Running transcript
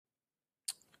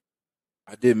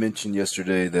I did mention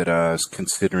yesterday that I was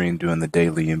considering doing the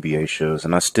daily NBA shows,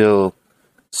 and I still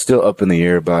up in the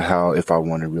air about how if I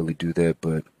want to really do that.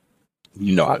 But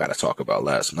I got to talk about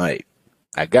last night.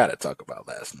 I got to talk about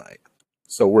last night.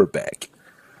 So we're back.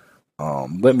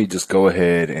 Let me just go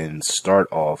ahead and start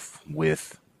off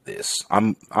with this.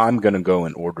 I'm gonna go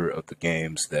in order of the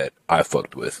games that I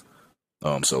fucked with.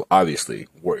 So obviously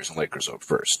Warriors and Lakers up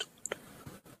first.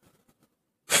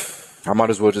 I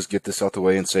might as well just get this out the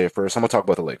way and say it first. I'm gonna talk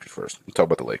about the Lakers first. Talk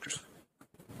about the Lakers.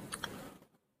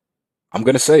 I'm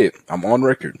going to say it. I'm on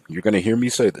record. You're going to hear me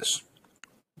say this.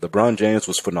 LeBron James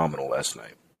was phenomenal last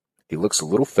night. He looks a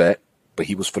little fat, but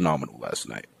he was phenomenal last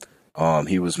night.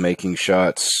 He was making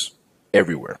shots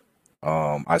everywhere.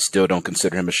 I still don't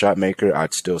consider him a shot maker.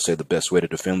 I'd still say the best way to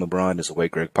defend LeBron is the way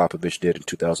Greg Popovich did in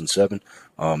 2007.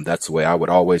 That's the way I would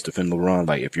always defend LeBron.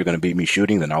 Like, if you're going to beat me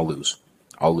shooting, then I'll lose.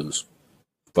 I'll lose.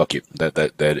 Fuck it.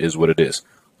 That is what it is.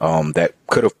 That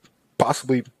could have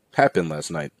possibly happened last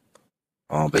night.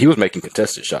 But he was making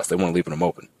contested shots. They weren't leaving him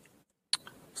open.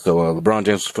 So LeBron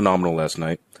James was phenomenal last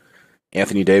night.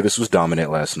 Anthony Davis was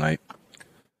dominant last night.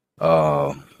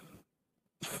 The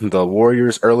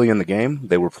Warriors early in the game,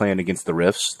 they were playing against the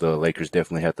refs. The Lakers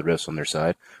definitely had the refs on their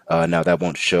side. Now that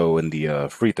won't show in the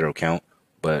free throw count,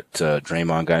 but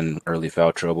Draymond got in early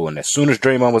foul trouble, and as soon as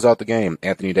Draymond was out the game,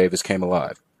 Anthony Davis came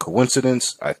alive.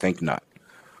 Coincidence? I think not.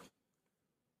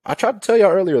 I tried to tell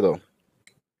y'all earlier though.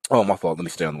 Oh, my fault. Let me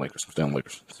stay on the Lakers. Stay on the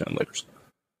Lakers.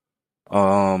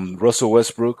 Russell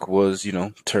Westbrook was,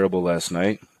 terrible last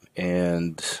night,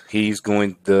 and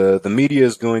the media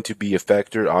is going to be a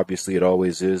factor. Obviously, it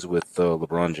always is with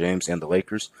LeBron James and the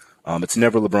Lakers. It's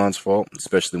never LeBron's fault,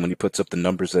 especially when he puts up the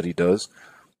numbers that he does.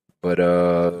 But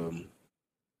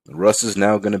Russ is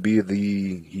now going to be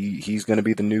he's going to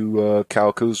be the new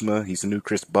Kyle Kuzma. He's the new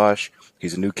Chris Bosh.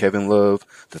 He's the new Kevin Love.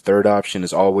 The third option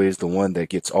is always the one that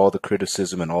gets all the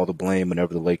criticism and all the blame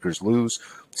whenever the Lakers lose.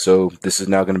 So this is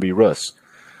now going to be Russ.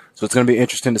 So it's going to be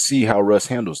interesting to see how Russ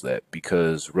handles that,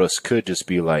 because Russ could just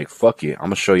be like, fuck it, I'm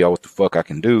going to show y'all what the fuck I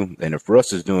can do. And if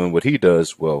Russ is doing what he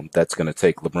does, well, that's going to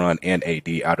take LeBron and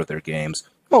AD out of their games.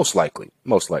 Most likely.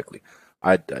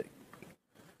 I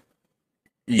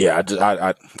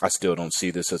still don't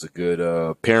see this as a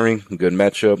good pairing, good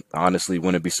matchup. Honestly,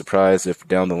 wouldn't be surprised if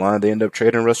down the line they end up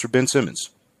trading Russ for Ben Simmons.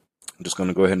 I'm just going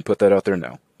to go ahead and put that out there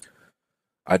now.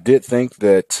 I did think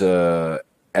that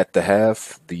at the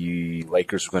half, the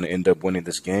Lakers were going to end up winning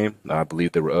this game. I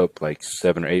believe they were up like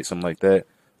 7 or 8, something like that.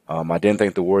 I didn't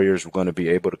think the Warriors were going to be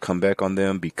able to come back on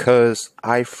them because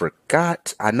I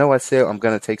forgot. I know I said I'm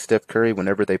going to take Steph Curry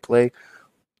whenever they play,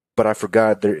 but I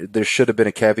forgot there should have been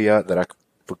a caveat that I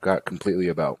forgot completely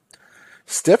about.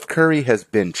 Steph Curry has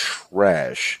been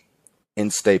trash in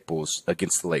Staples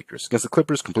against the Lakers. Against the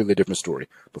Clippers, completely different story.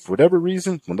 But for whatever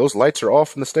reason, when those lights are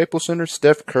off in the Staples Center,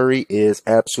 Steph Curry is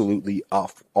absolutely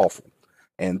awful.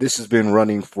 And this has been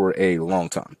running for a long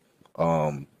time.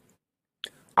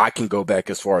 I can go back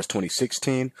as far as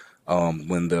 2016,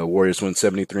 when the Warriors went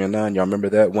 73-9. Y'all remember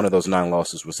that? One of those 9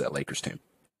 losses was that Lakers team.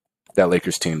 That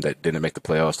Lakers team that didn't make the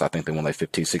playoffs. I think they won like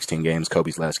 15, 16 games,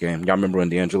 Kobe's last game. Y'all remember when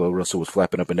D'Angelo Russell was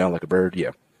flapping up and down like a bird?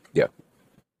 Yeah.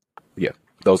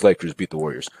 Those Lakers beat the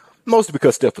Warriors. Mostly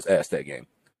because Steph was ass that game.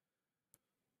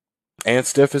 And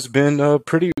Steph has been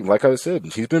like I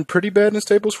said, he's been pretty bad in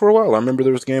Staples for a while. I remember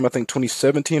there was a game, I think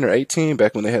 2017 or 18,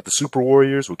 back when they had the Super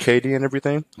Warriors with KD and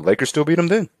everything. The Lakers still beat them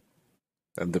then.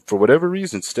 And for whatever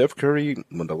reason, Steph Curry,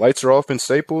 when the lights are off in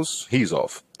Staples, he's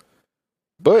off.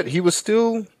 But he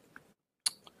still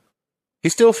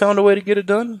found a way to get it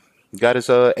done. Got his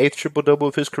 8th triple-double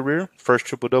of his career. First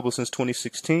triple-double since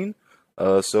 2016.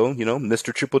 So,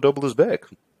 Mr. Triple-Double is back.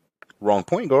 Wrong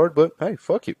point guard, but hey,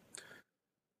 fuck you.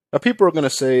 Now, people are going to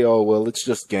say, oh, well, it's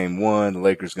just game 1. The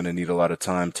Lakers going to need a lot of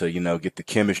time to, get the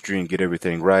chemistry and get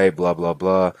everything right, blah, blah,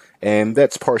 blah. And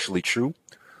that's partially true.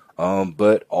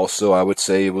 But also, I would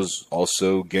say it was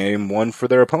also game 1 for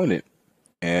their opponent.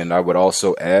 And I would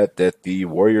also add that the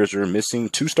Warriors are missing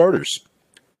 2 starters.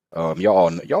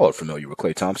 Y'all are familiar with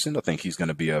Klay Thompson. I think he's going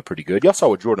to be pretty good. Y'all saw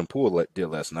what Jordan Poole did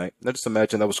last night. I just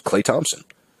imagine that was Klay Thompson.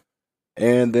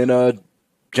 And then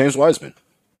James Wiseman.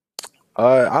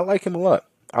 I like him a lot.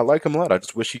 I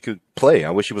just wish he could play. I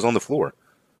wish he was on the floor.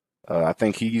 I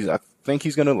think he's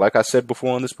going to, like I said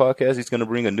before on this podcast, he's going to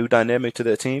bring a new dynamic to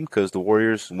that team, because the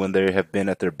Warriors, when they have been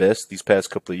at their best these past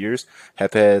couple of years,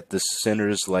 have had the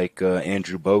centers like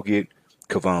Andrew Bogut,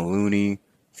 Kevon Looney,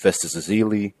 Festus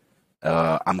Ezeli.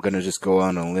 I'm going to just go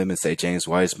on a limb and say James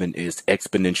Wiseman is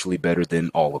exponentially better than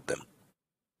all of them.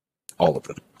 All of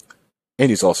them. And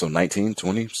he's also 19,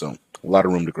 20, so a lot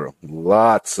of room to grow.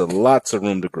 Lots of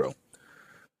room to grow.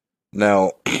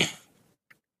 Now,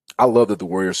 I love that the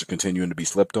Warriors are continuing to be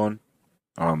slept on.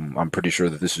 I'm pretty sure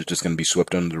that this is just going to be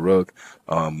swept under the rug.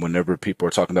 Whenever people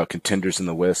are talking about contenders in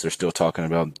the West, they're still talking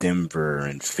about Denver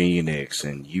and Phoenix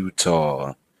and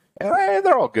Utah. And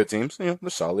they're all good teams. You know, they're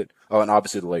solid. Oh, and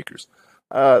obviously the Lakers.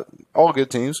 All good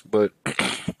teams, but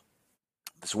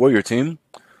this Warrior team,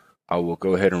 I will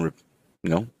go ahead and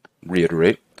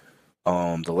reiterate.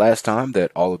 The last time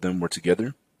that all of them were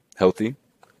together, healthy,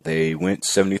 they went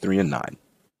 73-9.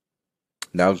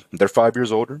 Now they're 5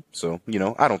 years older, so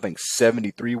I don't think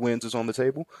 73 wins is on the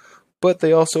table, but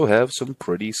they also have some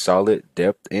pretty solid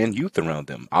depth and youth around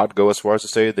them. I'd go as far as to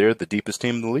say they're the deepest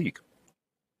team in the league.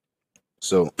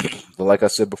 So, like I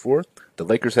said before, the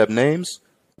Lakers have names,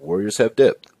 Warriors have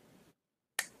depth.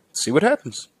 See what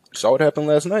happens. Saw what happened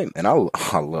last night, and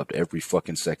I loved every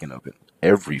fucking second of it.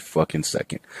 Every fucking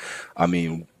second. I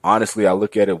mean, honestly, I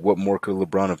look at it, what more could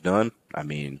LeBron have done? I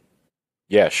mean,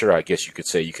 yeah, sure, I guess you could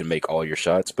say you can make all your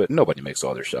shots, but nobody makes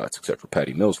all their shots except for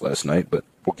Patty Mills last night, but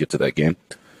we'll get to that game.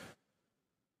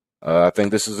 I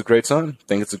think this is a great sign. I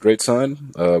think it's a great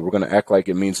sign. We're going to act like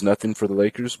it means nothing for the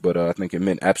Lakers, but I think it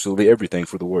meant absolutely everything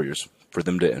for the Warriors. For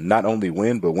them to not only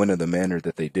win, but win in the manner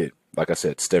that they did. Like I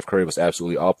said, Steph Curry was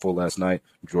absolutely awful last night.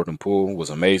 Jordan Poole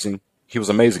was amazing. He was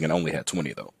amazing and only had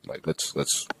 20, though. Like, let's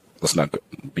not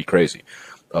be crazy.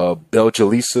 Bel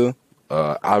Jalisa,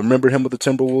 I remember him with the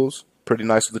Timberwolves. Pretty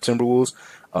nice with the Timberwolves.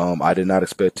 I did not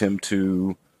expect him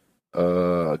to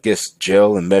I guess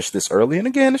gel and mesh this early. And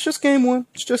again, it's just game one.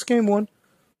 It's just game one.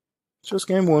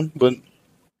 But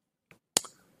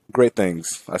great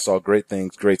things. I saw great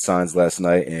things, great signs last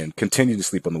night, and continue to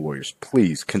sleep on the Warriors.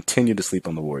 Please continue to sleep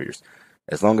on the Warriors.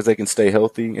 As long as they can stay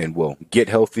healthy and, well, get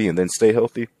healthy and then stay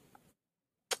healthy,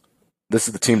 this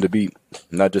is the team to beat,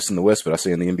 not just in the West, but I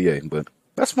say in the NBA. But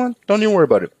that's fine. Don't even worry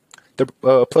about it.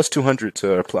 They're plus 200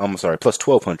 to, I'm sorry, plus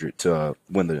 1,200 to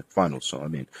win the finals. So, I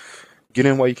mean, get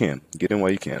in while you can. Get in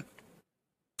while you can.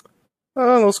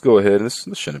 Let's go ahead. This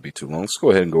shouldn't be too long. Let's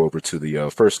go ahead and go over to the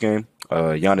first game.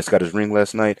 Giannis got his ring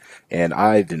last night, and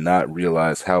I did not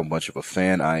realize how much of a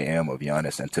fan I am of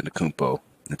Giannis Antetokounmpo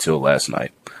until last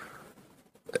night.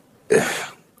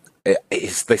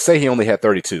 They say he only had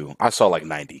 32. I saw like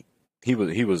 90. He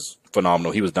was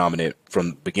phenomenal. He was dominant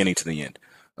from beginning to the end.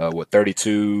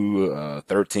 32,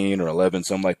 13 or 11,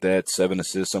 something like that. 7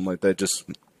 assists, something like that. Just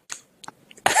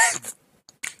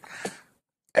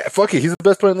fuck it. He's the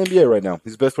best player in the NBA right now.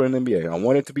 He's the best player in the NBA. I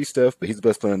want it to be Steph, but he's the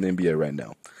best player in the NBA right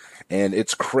now. And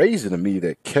it's crazy to me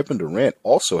that Kevin Durant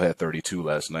also had 32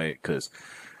 last night, because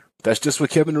that's just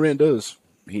what Kevin Durant does.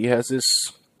 He has this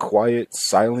quiet,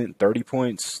 silent 30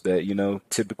 points that,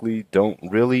 typically don't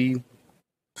really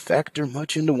factor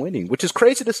much into winning, which is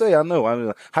crazy to say. I know. I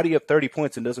mean, how do you have 30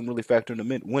 points and doesn't really factor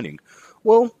into winning?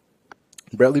 Well,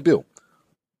 Bradley Beal.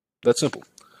 That's simple.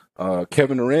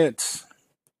 Kevin Durant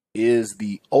is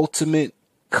the ultimate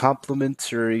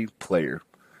complementary player.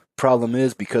 Problem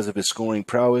is, because of his scoring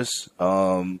prowess,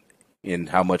 and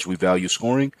how much we value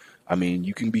scoring, I mean,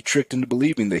 you can be tricked into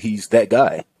believing that he's that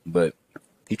guy, but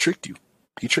he tricked you.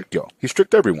 He tricked y'all. He's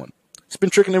tricked everyone. He's been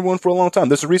tricking everyone for a long time.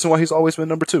 There's a reason why he's always been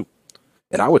number 2.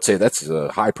 And I would say that's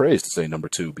a high praise to say number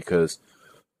 2, because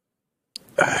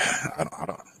I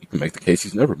don't. You can make the case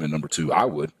he's never been number 2. I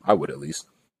would at least.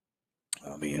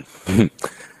 I mean,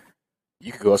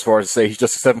 you could go as far as to say he's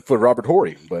just a 7-foot Robert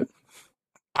Horry, but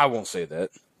I won't say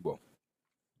that. Well,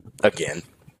 again,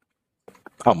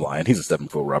 I'm lying. He's a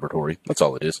 7-foot Robert Horry. That's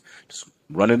all it is. Just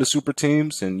run into super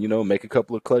teams and make a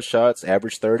couple of clutch shots,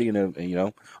 average 30,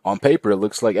 and on paper it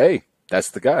looks like, hey, that's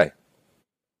the guy.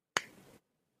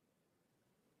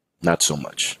 Not so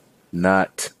much.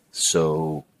 Not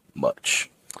so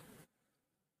much.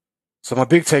 So my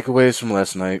big takeaways from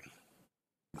last night: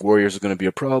 Warriors are going to be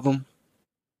a problem.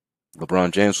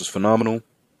 LeBron James was phenomenal.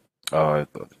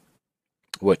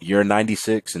 Year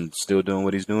 96 and still doing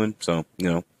what he's doing. So,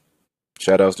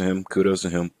 shout outs to him. Kudos to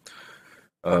him.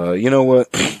 You know what?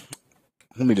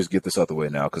 Let me just get this out the way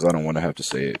now, because I don't want to have to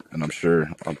say it. And I'm sure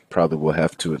I probably will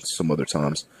have to at some other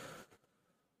times.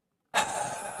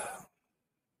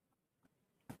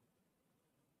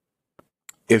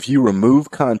 If you remove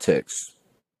context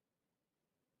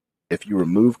and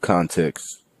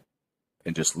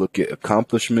just look at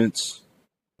accomplishments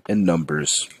and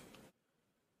numbers,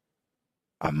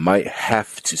 I might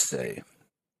have to say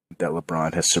that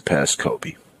LeBron has surpassed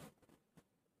Kobe.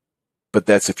 But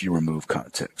that's if you remove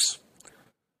context.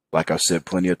 Like I've said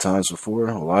plenty of times before,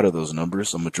 a lot of those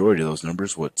numbers, a majority of those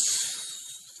numbers,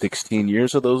 16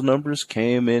 years of those numbers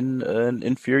came in an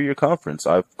inferior conference.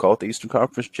 I've called the Eastern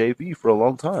Conference JV for a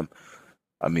long time.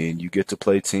 I mean, you get to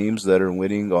play teams that are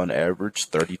winning on average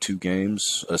 32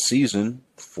 games a season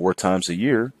 4 times a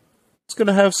year. it's going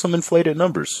to have some inflated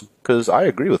numbers. Because I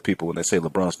agree with people when they say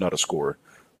LeBron's not a scorer,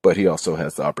 but he also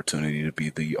has the opportunity to be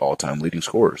the all-time leading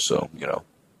scorer. So,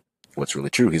 what's really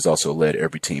true, he's also led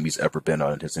every team he's ever been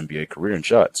on in his NBA career in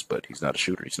shots, but he's not a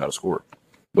shooter. He's not a scorer.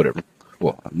 Whatever.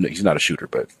 Well, he's not a shooter,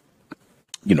 but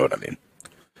you know what I mean.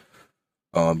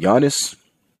 Giannis,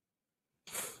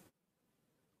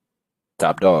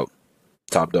 top dog.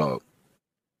 Top dog.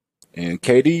 And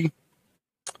KD,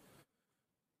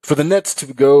 for the Nets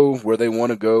to go where they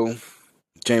want to go,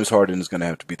 James Harden is going to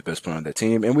have to be the best player on that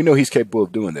team, and we know he's capable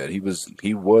of doing that. He was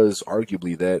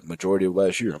arguably that majority of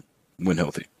last year when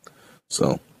healthy.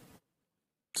 So,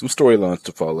 some storylines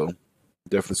to follow.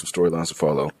 Definitely some storylines to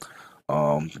follow.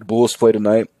 The Bulls play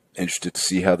tonight. Interested to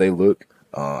see how they look.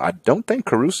 I don't think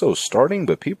Caruso's starting,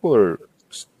 but people are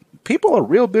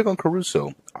real big on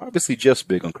Caruso. Obviously, Jeff's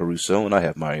big on Caruso, and I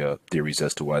have my theories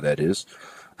as to why that is.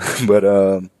 But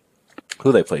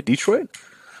who they play? Detroit.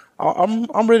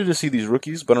 I'm ready to see these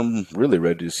rookies, but I'm really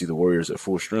ready to see the Warriors at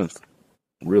full strength.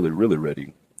 Really, really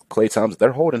ready. Klay Thompson,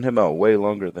 they're holding him out way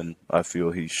longer than I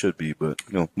feel he should be, but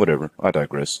whatever. I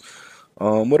digress.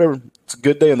 Whatever. It's a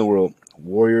good day in the world.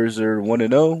 Warriors are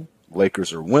 1-0.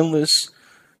 Lakers are winless.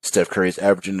 Steph Curry's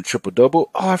averaging a triple-double.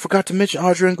 Oh, I forgot to mention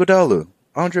Andre Iguodala.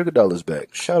 Andre Iguodala's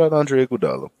back. Shout out Andre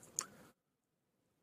Iguodala.